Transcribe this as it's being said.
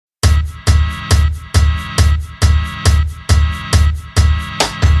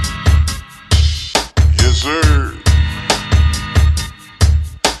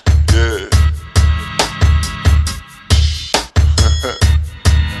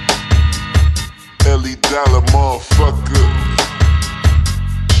Zelly dollar motherfucker.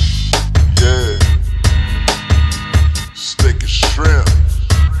 Yeah. Steak and shrimp.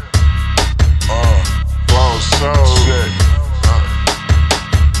 Boss check.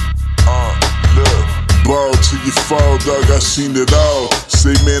 Look. Ball till you fall, dog, I seen it all.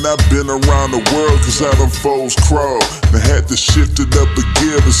 Say, man, I been around the world, cause how them foes crawl. Now had to shift it up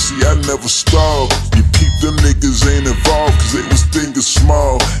again, but see, I never stalled. You peep, them niggas ain't involved, cause they was thinking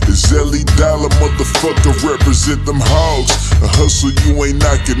small. The Zelly dollar motherfucker represent them hogs. A hustle you ain't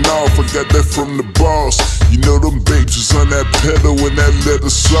knocking off, I got that from the boss. You know them babes on that pedal and that leather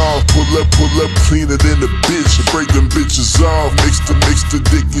saw. Pull up, cleaner than a bitch, break them bitches off. Mix the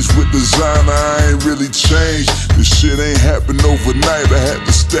dickies with designer, I ain't really changed. This shit ain't happen overnight, I had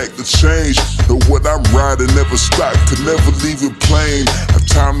to stack the change. Know what I'm riding, never stop, could never leave it plain.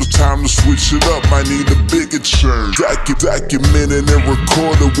 Time to switch it up, I need a bigger change. Documenting and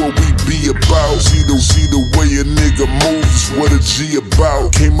recording what we be about. See the way a nigga moves, what a G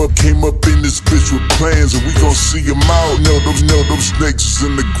about. Came up in this bitch with plans, and we gon' see them out. Know them snakes is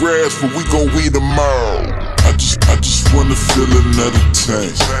in the grass, but we gon' weed them out. I just wanna fill another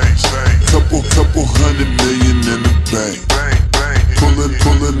tank. Couple $100 million in the bank.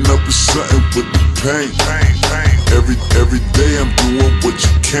 Pulling up with something with the paint. Every day I'm doing what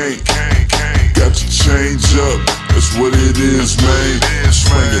you can't. Got to change up, that's what it is, man.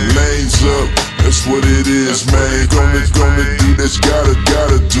 Swinging lanes up, that's what it is, man. Gonna do this, gotta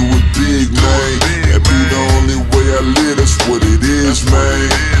do it big, man. That be the only way I live, that's what it is, man.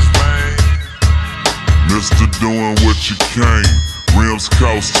 Mr. Doing what you can't. Rims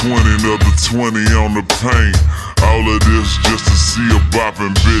cost 20, another 20 on the paint. All of this just to see a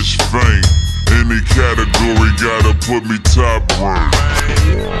boppin' bitch faint. Any category gotta put me top rank.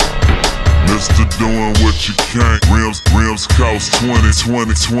 Mr. Doing what you can't. Rims cost 20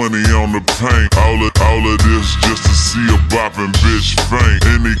 on the paint. All of this just to see a boppin' bitch faint.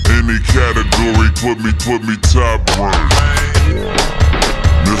 Any category put me top rank.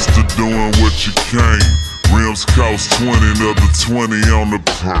 Mr. Doing what you can't. Rims cost 20, another 20 on the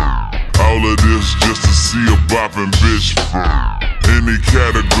paint. All of this just to see a boppin' bitch faint. Any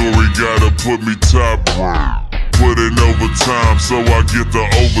category gotta put me top rank. Put in overtime so I get the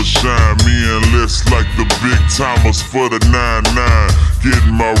overshine. Me and Les like the big timers for the 9-9.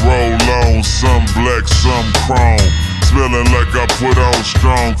 Getting my roll on, some black, some chrome. Smelling like I put on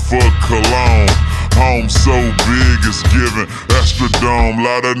strong for cologne. Home so big it's giving Astrodome.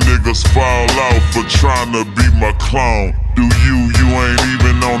 Lot of niggas fall off for trying to be my clone. Do you ain't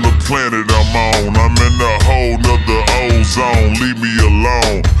even on the planet I'm on. I'm in a whole nother ozone, leave me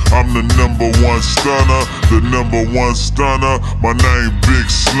alone. I'm the #1 stunner, the #1 stunner. My name Big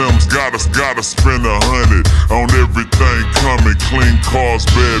Slims, gotta spend 100 on everything coming. Clean cars,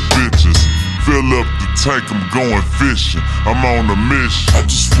 bad bitches. Fill up the tank, I'm going fishing. I'm on a mission. I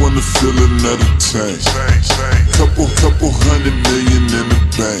just wanna fill another tank. Couple $100 million in the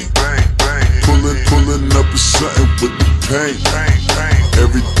bank. Pulling up with something with the paint.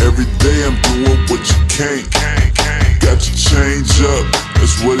 Every day I'm doing what you can't. Got to change up,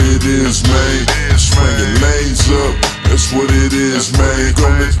 that's what it is, man. Swinging lanes up, that's what it is, man.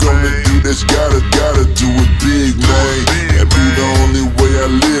 Gonna do this, gotta do it big, man. That be the only way I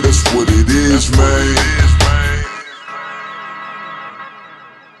live.